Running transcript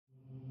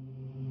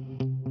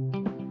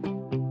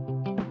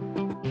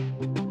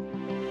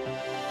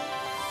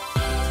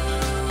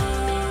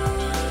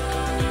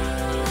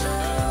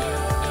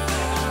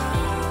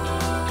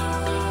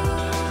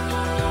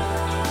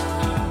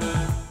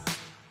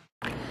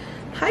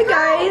Hi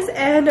guys,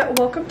 and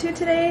welcome to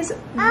today's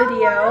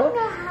video.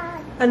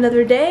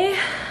 Another day,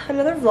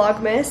 another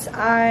vlogmas.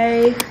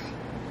 I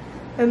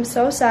am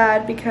so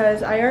sad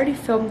because I already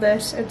filmed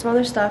this and some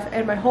other stuff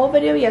and my whole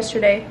video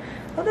yesterday.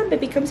 Hold on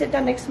baby, come sit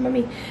down next to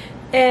mommy.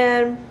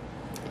 And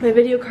my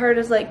video card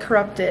is like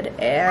corrupted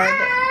and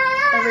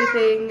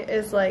everything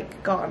is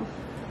like gone.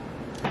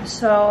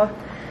 So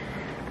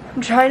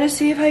I'm trying to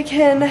see if I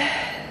can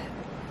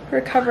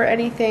recover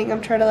anything.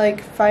 I'm trying to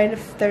like find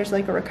if there's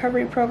like a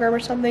recovery program or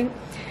something.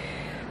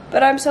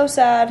 But I'm so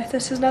sad.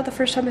 This is not the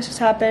first time this has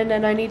happened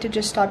and I need to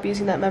just stop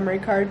using that memory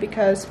card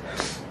because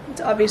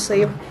it's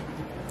obviously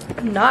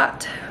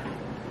not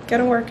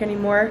gonna work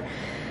anymore.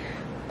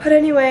 But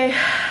anyway,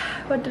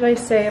 what did I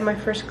say in my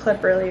first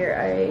clip earlier?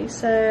 I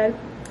said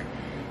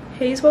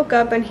Hayes woke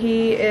up and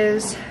he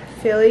is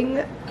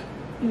feeling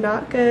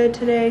not good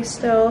today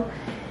still.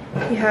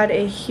 He had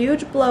a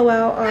huge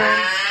blowout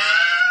on...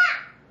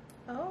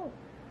 Oh,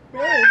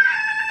 really?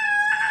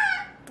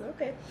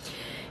 Okay.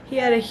 He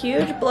had a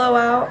huge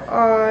blowout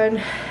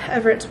on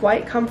Everett's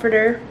white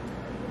comforter,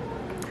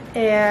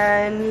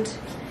 and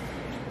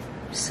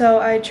so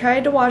I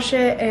tried to wash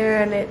it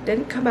and it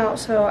didn't come out,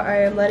 so I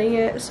am letting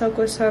it soak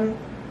with some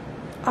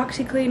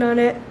OxyClean on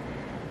it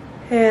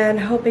and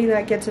hoping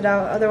that gets it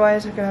out.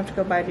 Otherwise I'm gonna have to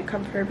go buy a new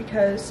comforter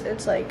because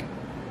it's like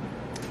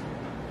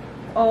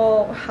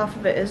all half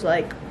of it is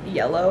like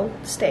yellow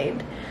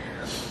stained.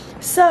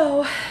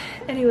 So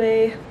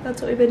anyway,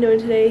 that's what we've been doing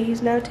today.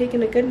 He's now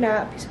taking a good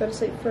nap. He's been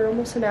asleep for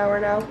almost an hour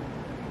now.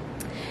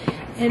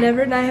 And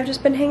Everett and I have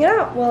just been hanging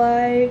out while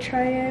I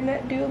try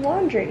and do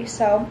laundry.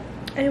 So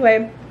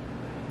anyway,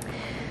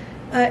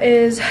 it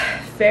is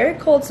very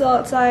cold still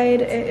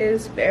outside. It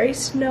is very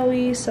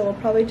snowy, so we'll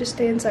probably just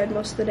stay inside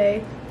most of the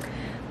day.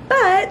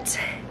 But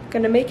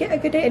gonna make it a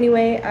good day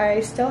anyway.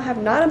 I still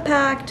have not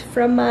unpacked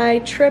from my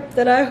trip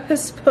that I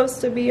was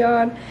supposed to be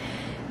on.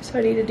 So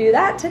I need to do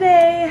that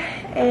today,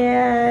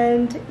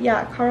 and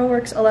yeah, Carl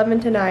works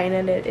 11 to 9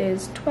 and it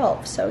is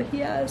 12, so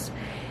he has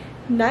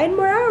 9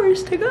 more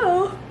hours to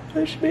go,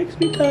 which makes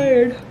me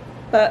tired.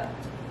 But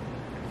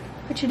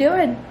what you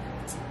doing?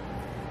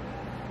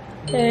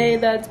 Hey,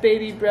 that's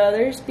baby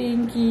brother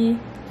Spinky.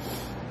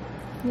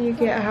 You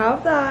can't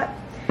have that.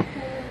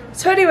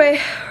 So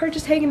anyway, we're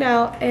just hanging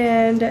out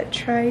and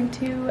trying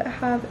to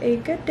have a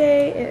good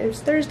day. It is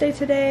Thursday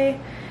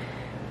today,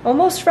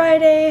 almost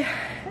Friday.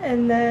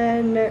 And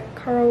then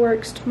Carl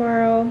works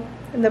tomorrow,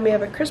 and then we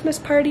have a Christmas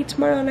party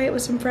tomorrow night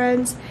with some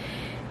friends,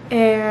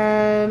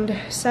 and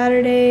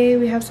Saturday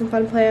we have some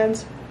fun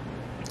plans.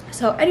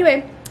 So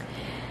anyway,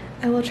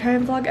 I will try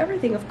and vlog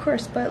everything, of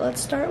course, but let's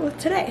start with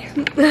today.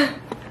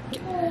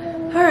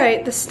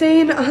 Alright, the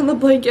stain on the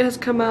blanket has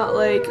come out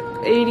like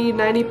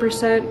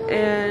 80–90%,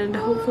 and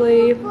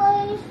hopefully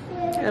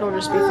it'll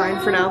just be fine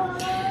for now.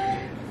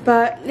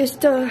 But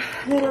little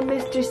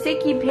Mr.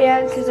 Sicky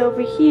Pants is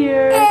over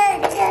here.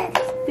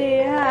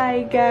 Say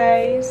hi,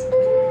 guys.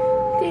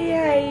 Say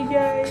hi,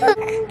 guys.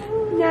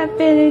 Not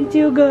feeling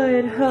too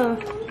good, huh?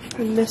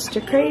 And Mr.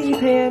 Crazy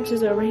Pants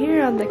is over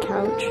here on the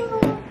couch.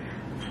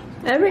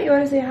 Everett, you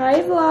want to say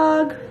hi,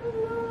 vlog?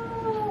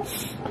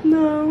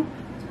 No.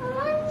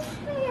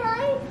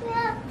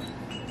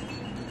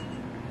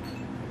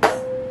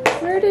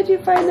 Where did you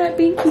find that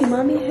binky?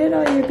 Mommy hid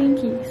all your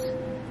binkies.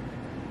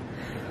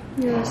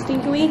 You know,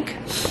 stink a wink.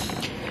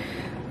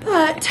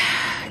 But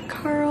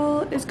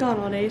Carl is gone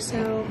all day,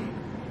 so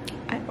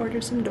I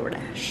ordered some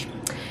DoorDash.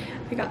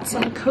 I got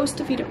some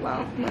Costa Vida.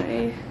 Wow,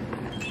 my,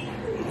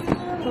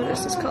 what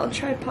is this called?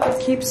 Tripod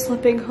keeps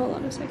slipping. Hold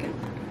on a second.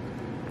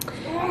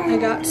 I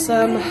got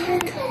some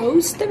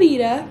Costa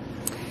Vida,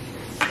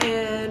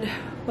 and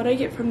what I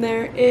get from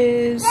there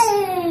is,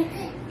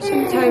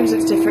 sometimes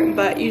it's different,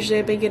 but usually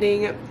I've been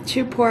getting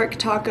 2 pork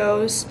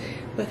tacos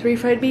with 3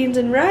 fried beans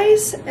and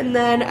rice, and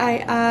then I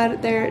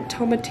add their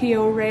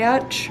tomatillo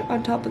ranch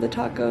on top of the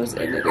tacos,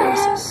 and it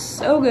is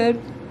so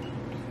good.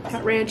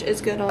 That ranch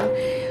is good on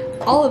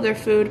all of their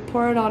food.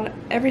 Pour it on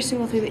every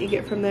single thing that you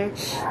get from there. It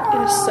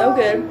is so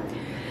good.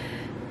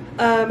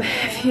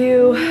 If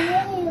you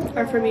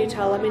are from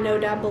Utah, let me know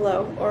down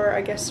below, or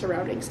I guess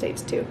surrounding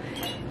states too.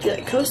 Do you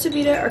like Costa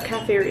Vida or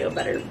Cafe Rio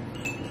better?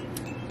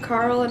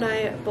 Carl and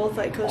I both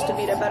like Costa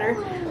Vida better.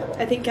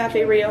 I think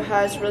Cafe Rio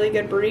has really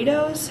good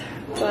burritos,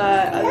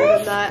 but other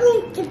than that,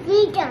 Costa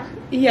Vida.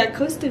 Yeah,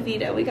 Costa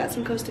Vida. We got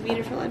some Costa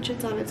Vida for lunch.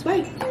 It's on its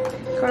way.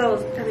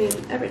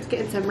 Everett's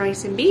getting some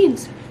rice and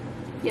beans.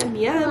 Yum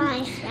yum.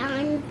 Rice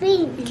and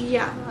beans.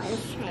 Yeah. I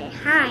say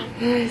hi.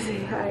 I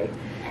say hi.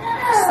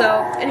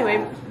 So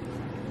anyway,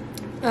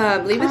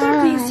 leave it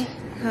there, please.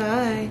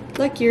 Hi.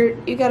 Look,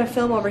 you got a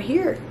film over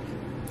here.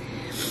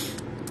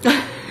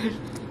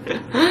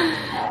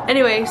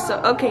 Anyway, so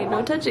okay,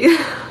 no touching.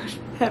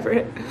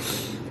 Everett.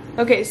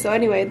 Okay, so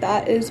anyway,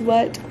 that is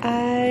what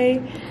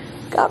I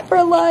got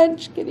for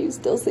lunch. Can you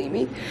still see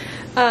me?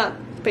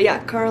 But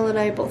yeah, Carl and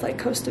I both like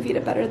Costa Vida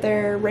better.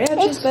 Their ranch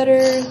is better.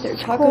 Their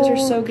tacos are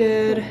so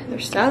good. Their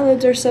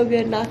salads are so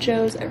good.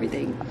 Nachos,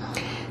 everything.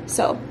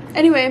 So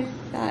anyway,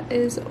 that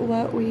is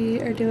what we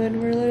are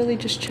doing. We're literally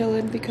just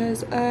chilling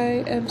because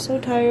I am so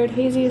tired.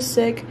 Hazy is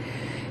sick.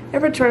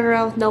 Everyone's running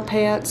around with no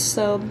pants,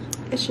 so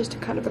it's just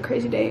kind of a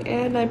crazy day,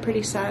 and I'm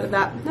pretty sad of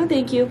that. No,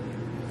 thank you.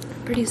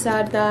 Pretty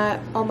sad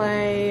that all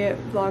my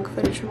vlog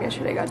footage from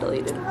yesterday got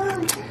deleted.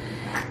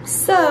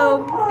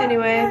 So,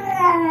 anyway,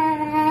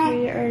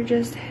 we are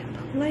just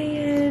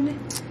playing.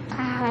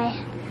 Hi.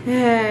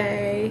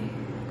 Hey.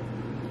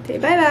 Say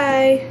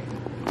bye-bye.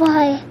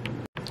 Bye.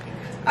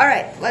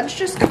 Alright, let's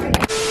just go.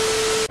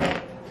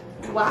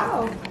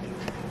 Wow.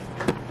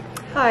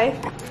 Hi.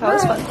 That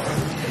was fun.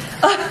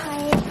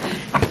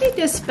 Hi. You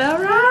just fell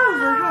right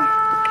over.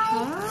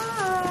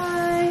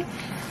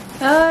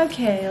 Hi.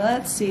 Okay,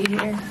 let's see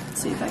here.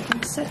 Let's see if I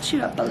can set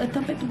you up a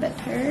little bit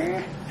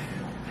better.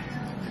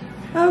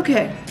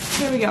 Okay,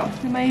 here we go.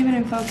 Am I even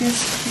in focus?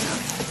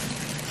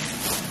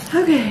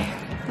 No. Okay.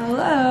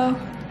 Hello.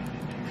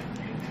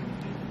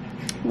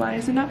 Why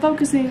is it not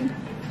focusing?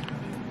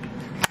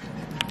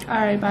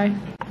 Alright, bye.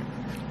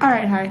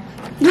 Alright, hi.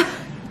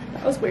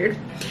 That was weird.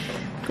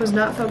 It was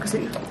not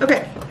focusing.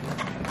 Okay.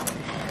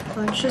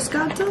 Lunch just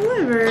got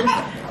delivered.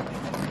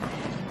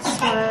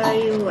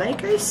 So,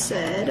 like I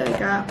said, I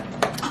got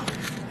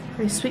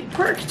my sweet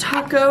pork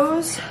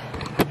tacos.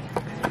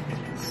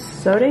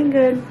 So dang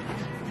good.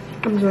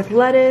 Comes with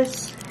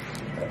lettuce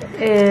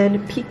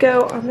and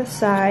pico on the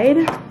side.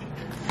 And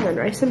then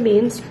rice and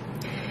beans.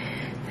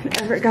 And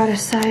Everett got a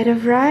side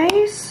of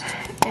rice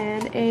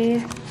and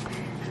a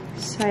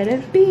side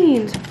of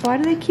beans. Why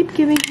do they keep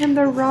giving him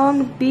the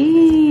wrong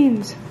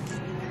beans?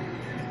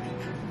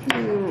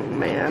 Oh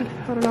man,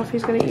 I don't know if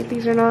he's gonna eat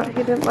these or not.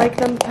 He didn't like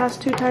them the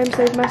past 2 times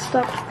they've messed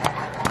up.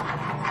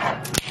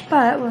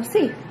 But we'll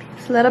see.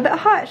 It's a little bit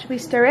hot. Should we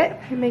stir it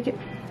and make it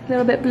a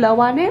little bit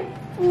blow on it?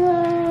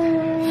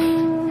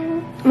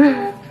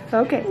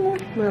 Okay,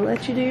 we'll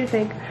let you do your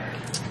thing.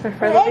 My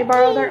friend let me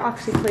borrow their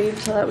OxyClean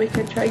so that we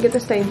could try and get the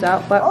stains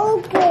out, but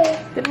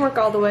didn't work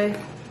all the way.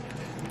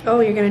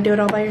 Oh, you're gonna do it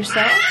all by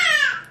yourself?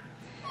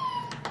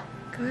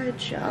 Good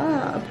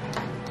job.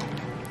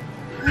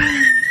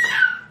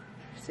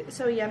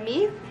 So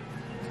yummy.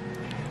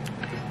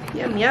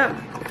 Yum, yum.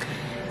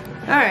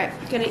 Alright,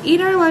 gonna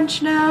eat our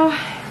lunch now.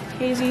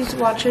 Hazy's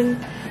watching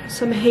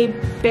some Hey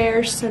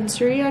Bear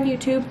Sensory on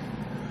YouTube.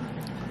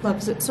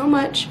 Loves it so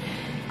much.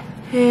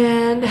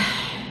 And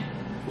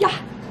yeah.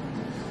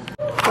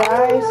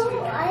 Guys,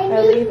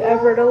 I leave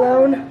Everett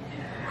alone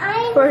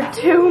for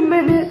 2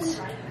 minutes.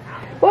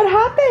 What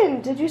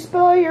happened? Did you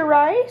spill your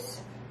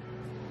rice?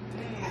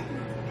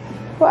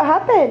 What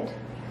happened?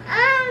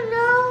 I don't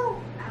know.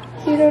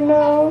 You don't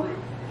know?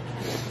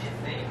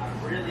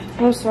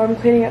 Oh, so I'm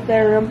cleaning up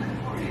their room.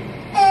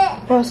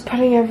 I was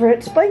putting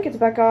Everett's blankets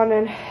back on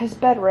and his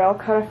bed rail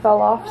kind of fell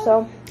off,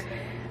 so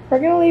we're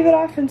gonna leave it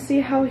off and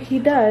see how he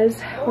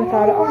does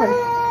without it on.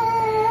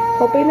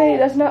 Hoping that he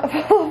does not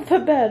fall off the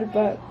bed,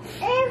 but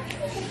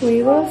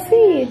we will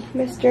see.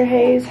 Mr.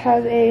 Hayes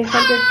has a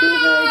 100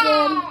 fever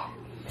again.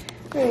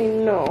 I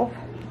know.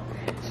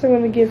 So I'm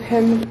gonna give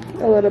him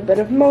a little bit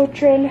of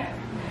Motrin.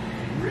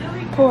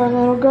 Poor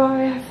little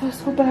guy, I feel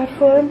so bad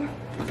for him.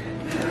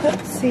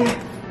 Let's see.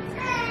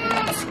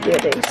 Let's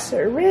get a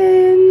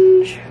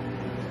syringe.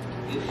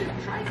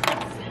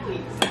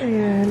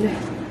 And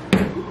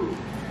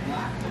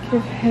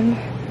give him,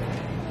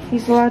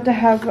 he's allowed to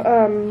have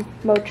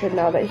Motrin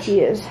now that he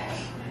is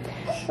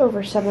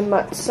over 7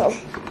 months. So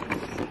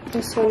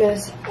this one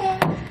is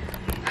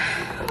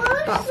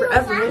not for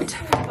Everett,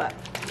 but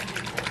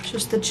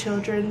just the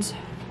children's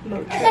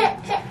Motrin.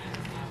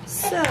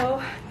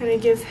 So I'm gonna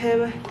give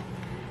him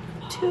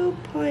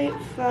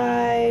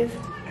 2.5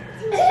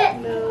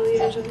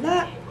 milliliters of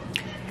that,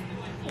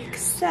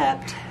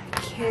 except I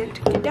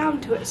can't get down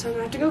to it, so I'm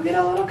gonna have to go get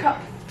a little cup.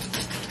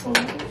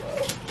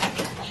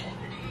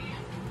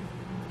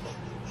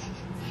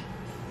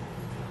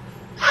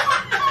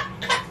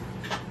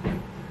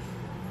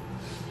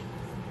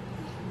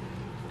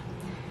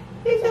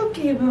 It's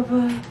okay,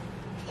 Bubba.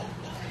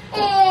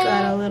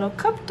 Got a little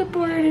cup to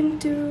pour it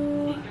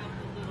into.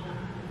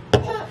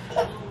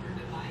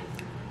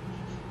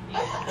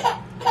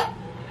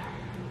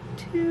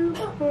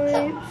 Pour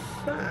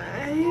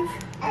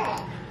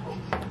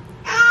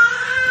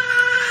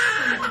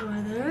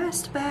the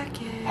rest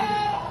back in.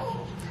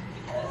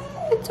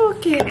 It's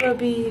okay,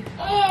 Bubby.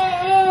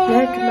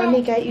 Look,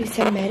 Mommy got you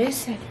some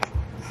medicine.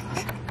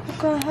 I'm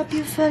gonna help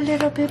you feel a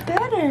little bit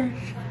better.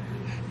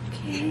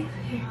 Okay.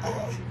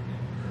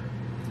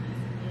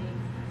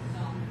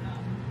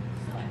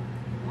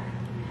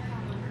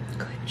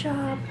 Good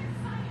job.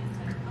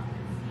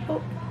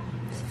 Oh,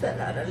 this fell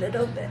out a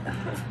little bit.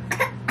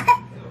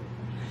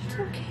 It's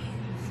okay.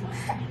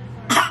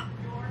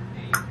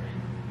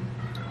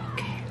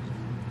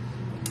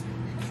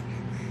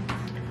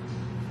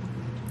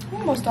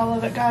 Almost all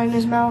of it got in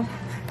his mouth.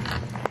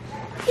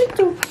 It's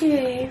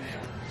okay.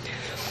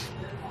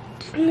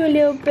 I'm a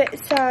little bit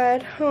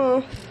sad,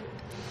 huh?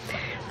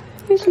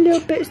 He's a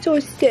little bit so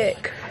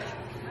sick.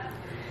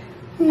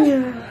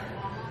 Yeah.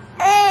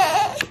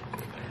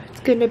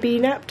 It's gonna be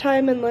nap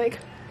time in like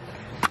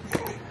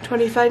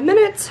 25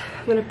 minutes.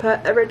 I'm gonna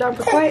put Everett down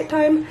for quiet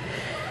time.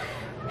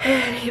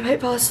 And he might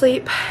fall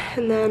asleep.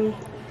 And then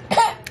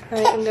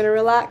I'm gonna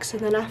relax.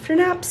 And then after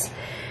naps,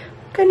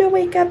 I'm gonna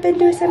wake up and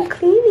do some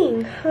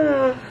cleaning.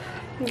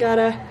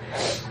 Gotta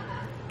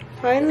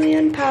finally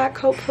unpack,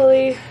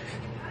 hopefully.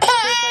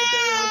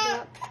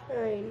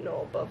 I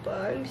know,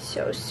 Bubba, I'm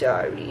so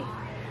sorry.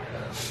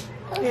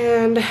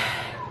 And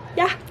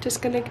yeah,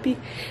 just gonna be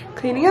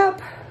cleaning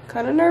up.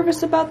 Kind of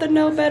nervous about the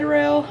no bed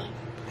rail.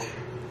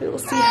 We'll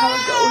see how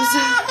it goes.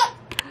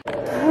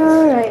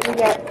 Alright, we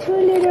got two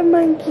little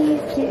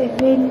monkeys getting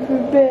ready for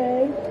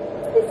bed.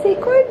 Let's say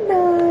good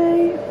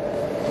night.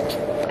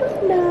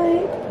 Good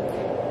night.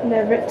 And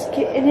Everett's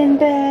getting in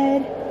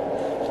bed.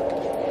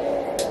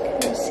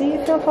 Gonna see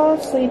if he'll fall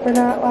asleep or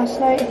not. Last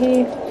night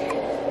he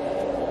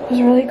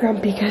was really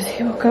grumpy because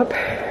he woke up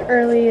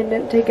early and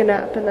didn't take a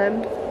nap, and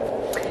then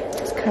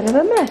it's kind of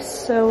a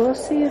mess. So we'll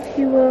see if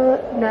he will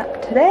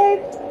nap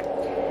today.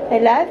 I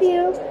love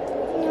you.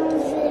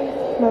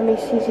 Mommy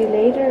sees you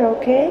later,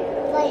 okay?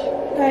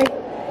 Bye.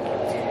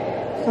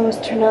 I always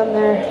turn on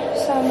their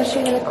sound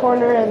machine in the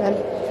corner, and then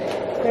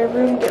their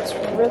room gets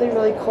really,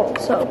 really cold.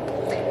 So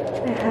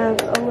I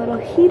have a little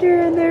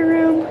heater in their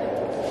room,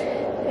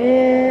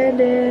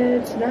 and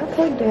it's not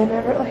plugged in.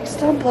 Everett likes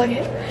to unplug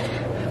it.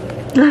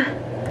 There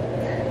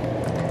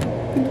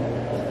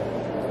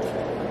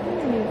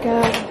you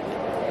go.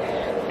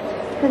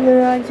 And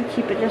then I like to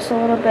keep it just a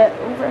little bit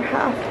over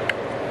half,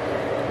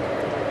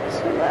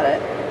 so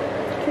that it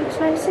gets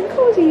nice and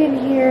cozy in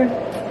here.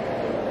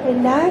 I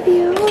love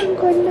you and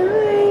good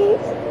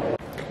night.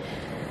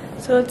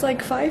 So it's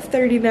like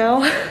 5:30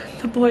 now.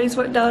 The boys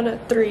went down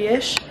at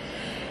 3-ish,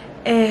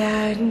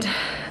 and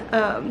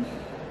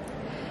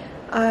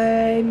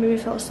I maybe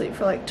fell asleep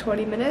for like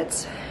 20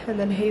 minutes, and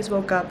then Hayes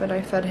woke up and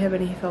I fed him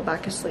and he fell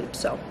back asleep.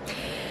 So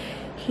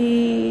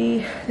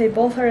they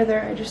both are in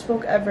there. I just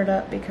woke Everett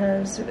up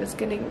because it was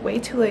getting way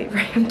too late for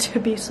him to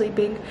be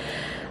sleeping.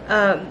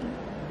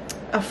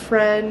 A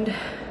friend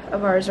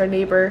of ours, our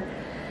neighbor,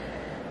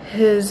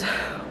 his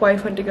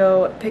wife went to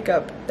go pick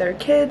up their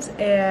kids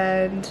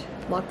and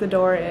locked the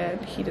door,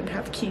 and he didn't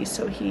have keys,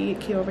 so he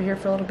came over here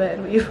for a little bit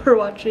and we were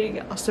watching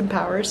Austin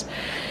Powers.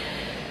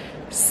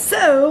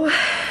 So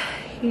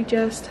he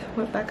just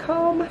went back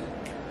home,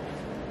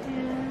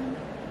 and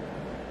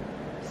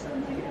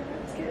sounds like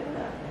everyone's getting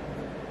up.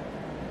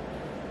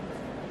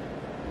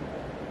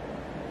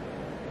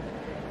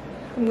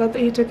 I'm glad that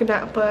he took a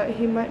nap, but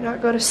he might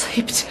not go to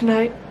sleep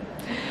tonight.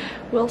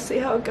 We'll see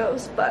how it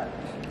goes. But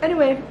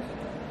anyway,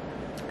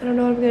 I don't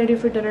know what I'm gonna do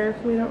for dinner.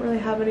 We don't really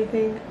have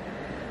anything,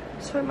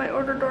 so I might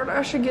order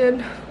DoorDash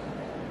again.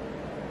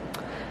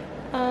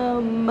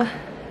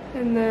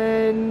 And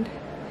then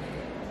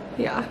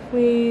yeah,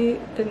 we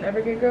didn't ever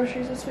get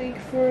groceries this week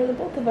for the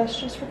both of us,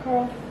 just for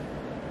Carl.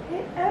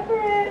 Hey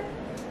Everett.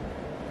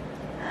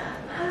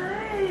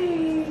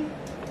 Hi.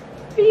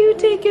 Are you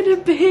taking a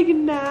big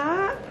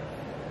nap?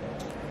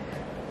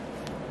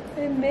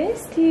 I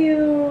missed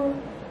you.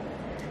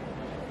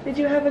 Did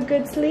you have a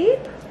good sleep?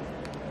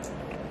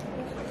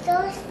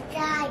 So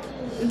Daddy.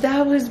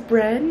 That was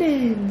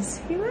Brandon's.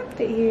 He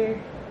left it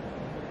here.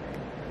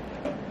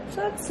 Is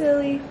that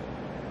silly?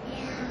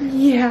 Yeah.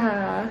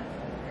 Yeah.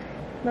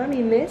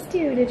 Mommy missed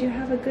you. Did you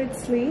have a good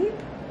sleep?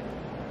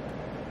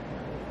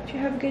 Did you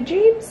have good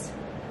dreams?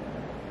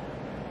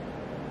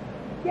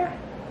 Yeah.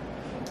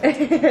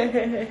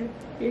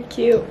 You're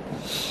cute.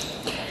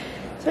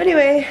 So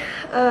anyway,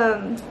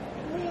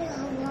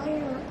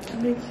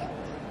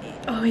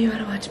 oh, you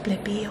wanna watch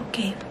Blippi?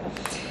 Okay.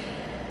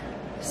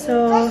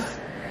 So,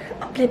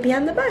 Blippi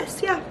on the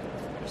bus, yeah.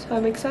 So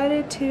I'm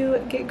excited to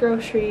get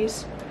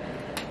groceries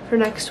for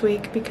next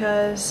week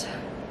because,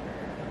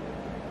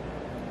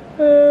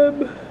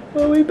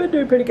 well, we've been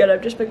doing pretty good.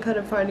 I've just been kind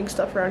of finding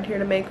stuff around here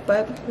to make,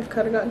 but we've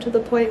kind of gotten to the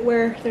point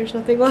where there's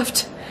nothing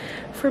left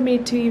for me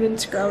to even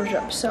scrounge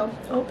up. So,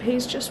 oh,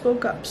 Hayes just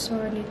woke up, so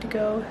I need to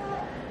go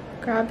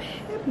grab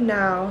him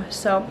now.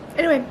 So,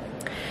 anyway,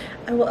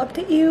 I will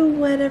update you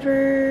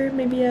whenever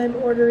maybe I'm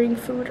ordering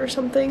food or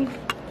something,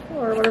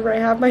 or whenever I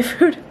have my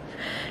food,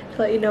 to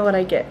let you know what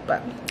I get.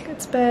 But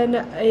it's been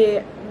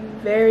a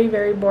very,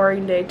 very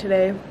boring day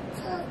today.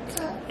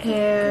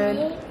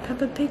 And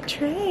Peppa Pig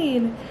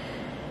train.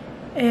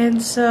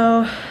 And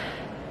so,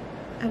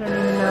 I don't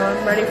even know,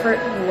 I'm ready for it.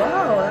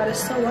 Wow, that is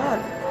so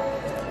loud.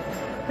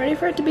 Ready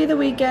for it to be the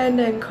weekend,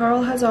 and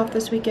Carl has off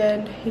this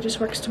weekend. He just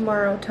works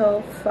tomorrow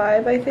till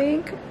 5, I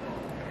think.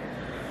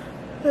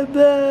 And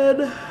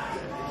then,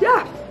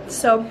 yeah.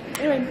 So,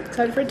 anyway,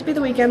 excited for it to be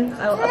the weekend.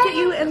 I'll update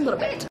you in a little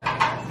bit.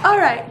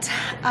 Alright,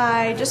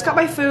 I just got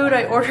my food.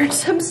 I ordered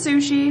some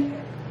sushi.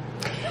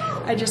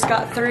 I just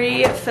got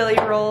 3 Philly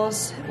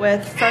rolls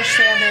with fresh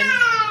salmon,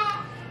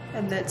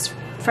 and it's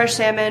fresh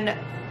salmon,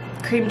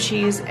 cream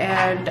cheese,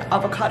 and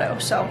avocado.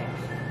 So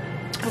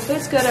hopefully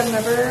it's good. I've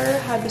never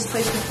had this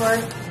place before.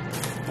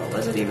 What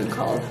was it even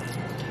called?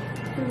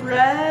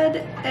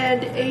 Red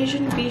and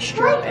Asian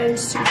Bistro and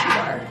Sushi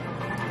Bar.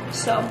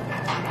 So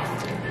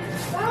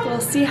we'll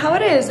see how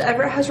it is.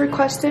 Everett has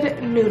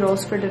requested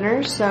noodles for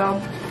dinner,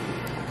 so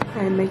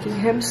I'm making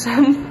him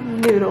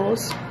some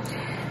noodles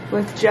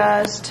with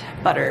just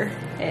butter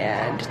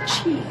and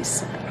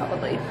cheese,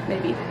 probably,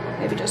 maybe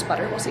just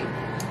butter, we'll see.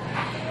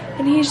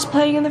 And he's just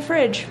playing in the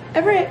fridge.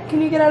 Everett,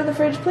 can you get out of the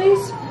fridge,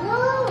 please?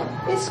 No.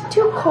 It's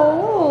too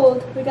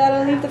cold. We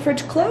gotta leave the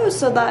fridge closed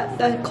so that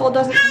the cold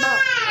doesn't come out.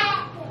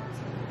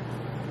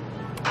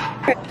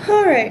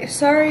 Alright,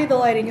 sorry the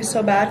lighting is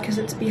so bad because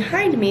it's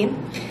behind me,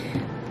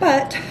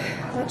 but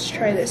let's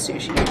try this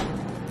sushi.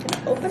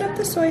 Gonna open up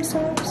the soy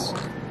sauce.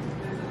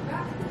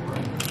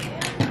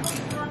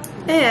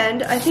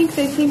 And I think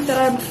they think that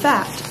I'm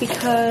fat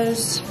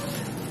because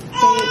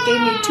they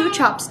gave me 2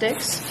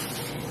 chopsticks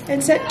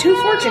and sent 2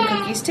 fortune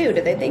cookies too.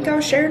 Did they think I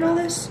was sharing all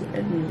this?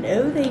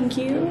 No, thank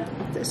you.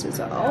 This is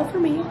all for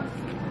me.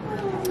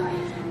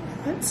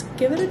 Let's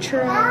give it a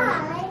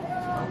try.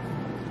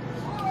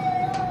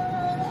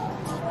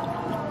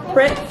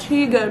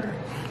 Pretty good.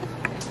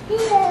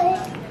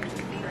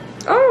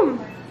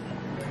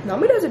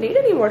 Mommy doesn't need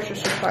any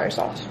Worcestershire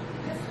sauce.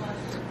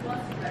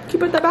 Can you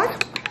put that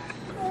back?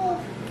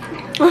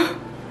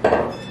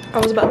 I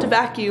was about to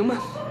vacuum,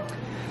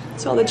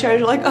 so all the chairs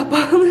are like up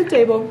on the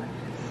table.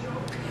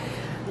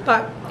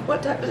 But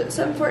what time is it?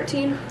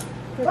 7:14.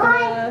 We're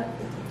gonna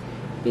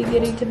be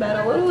getting to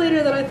bed a little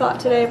later than I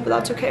thought today, but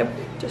that's okay.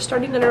 Just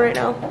starting dinner right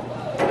now.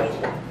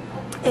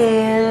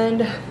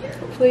 And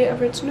hopefully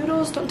Everett's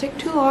noodles don't take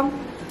too long.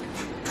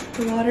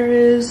 The water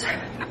is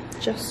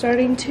just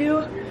starting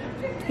to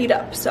heat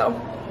up, so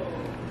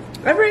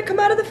Everett, come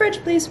out of the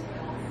fridge, please.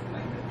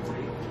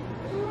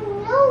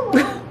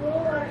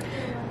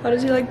 Why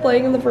does he like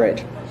playing in the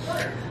fridge?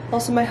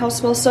 Also, my house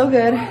smells so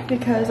good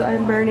because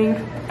I'm burning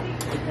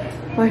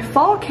my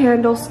fall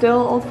candle still,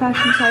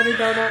 old-fashioned cider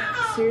donut.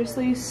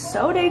 Seriously,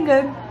 so dang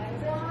good.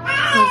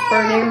 I was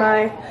burning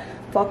my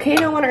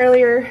volcano one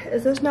earlier.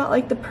 Is this not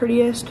like the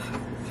prettiest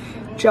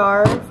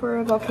jar for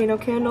a volcano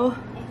candle?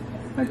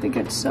 I think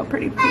it's so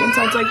pretty. The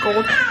inside's like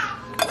gold.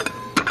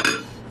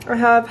 I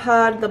have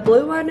had the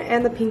blue one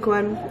and the pink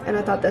one, and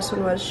I thought this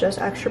one was just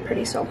extra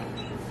pretty, so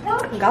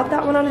I got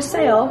that one on a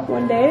sale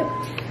one day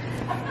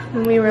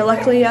when we were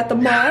luckily at the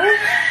mall.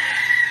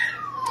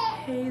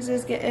 Hayes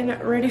is getting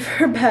ready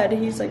for bed.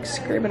 He's like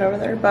screaming over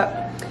there,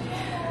 but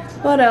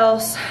what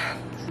else?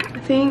 I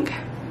think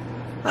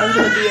I'm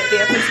gonna be at the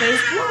end of today's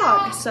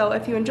vlog. So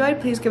if you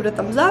enjoyed, please give it a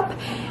thumbs up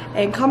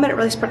and comment. It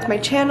really supports my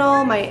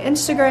channel, my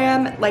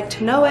Instagram, like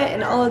to know it,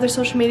 and all other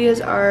social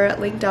medias are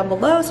linked down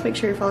below, so make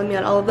sure you're following me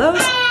on all of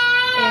those.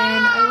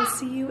 And I will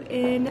see you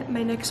in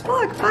my next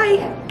vlog.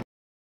 Bye!